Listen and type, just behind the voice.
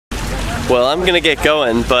Well, I'm gonna get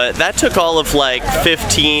going, but that took all of like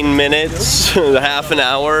 15 minutes, half an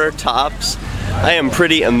hour tops. I am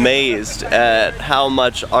pretty amazed at how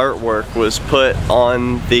much artwork was put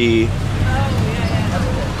on the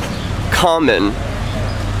common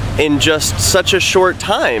in just such a short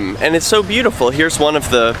time, and it's so beautiful. Here's one of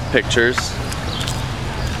the pictures.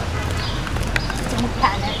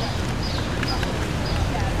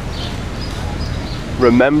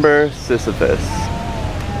 Remember Sisyphus.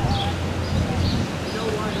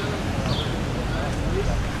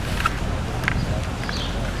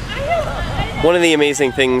 One of the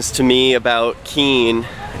amazing things to me about Keene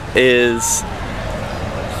is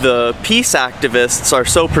the peace activists are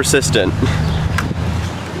so persistent.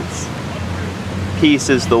 Peace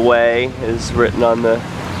is the way is written on the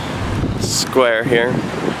square here.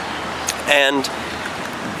 And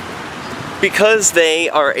because they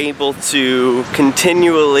are able to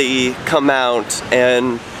continually come out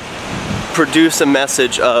and produce a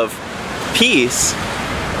message of peace,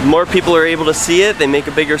 more people are able to see it, they make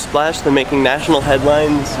a bigger splash, they're making national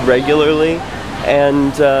headlines regularly,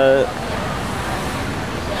 and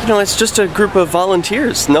you know, it's just a group of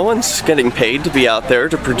volunteers. No one's getting paid to be out there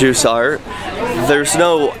to produce art. There's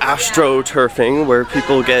no astroturfing where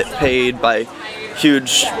people get paid by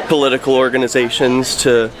huge political organizations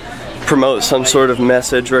to promote some sort of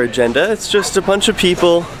message or agenda. It's just a bunch of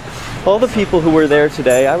people, all the people who were there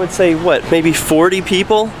today, I would say, what, maybe 40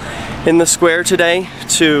 people in the square today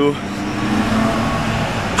to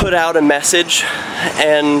put out a message,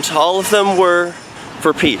 and all of them were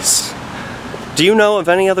for peace. Do you know of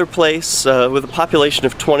any other place with a population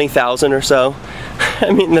of 20,000 or so?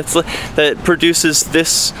 I mean, that produces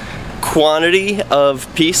this quantity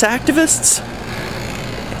of peace activists?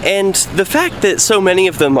 And the fact that so many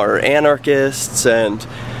of them are anarchists and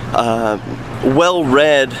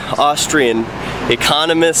well-read Austrian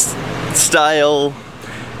economist-style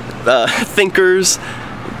thinkers,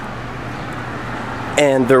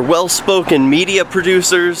 and they're well-spoken media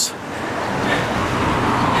producers,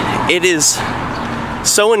 it is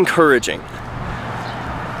so encouraging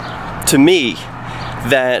to me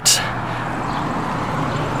that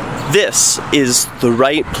this is the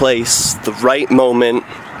right place, the right moment,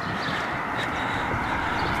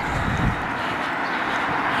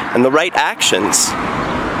 and the right actions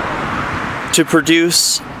to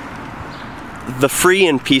produce the free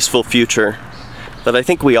and peaceful future that I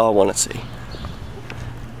think we all want to see.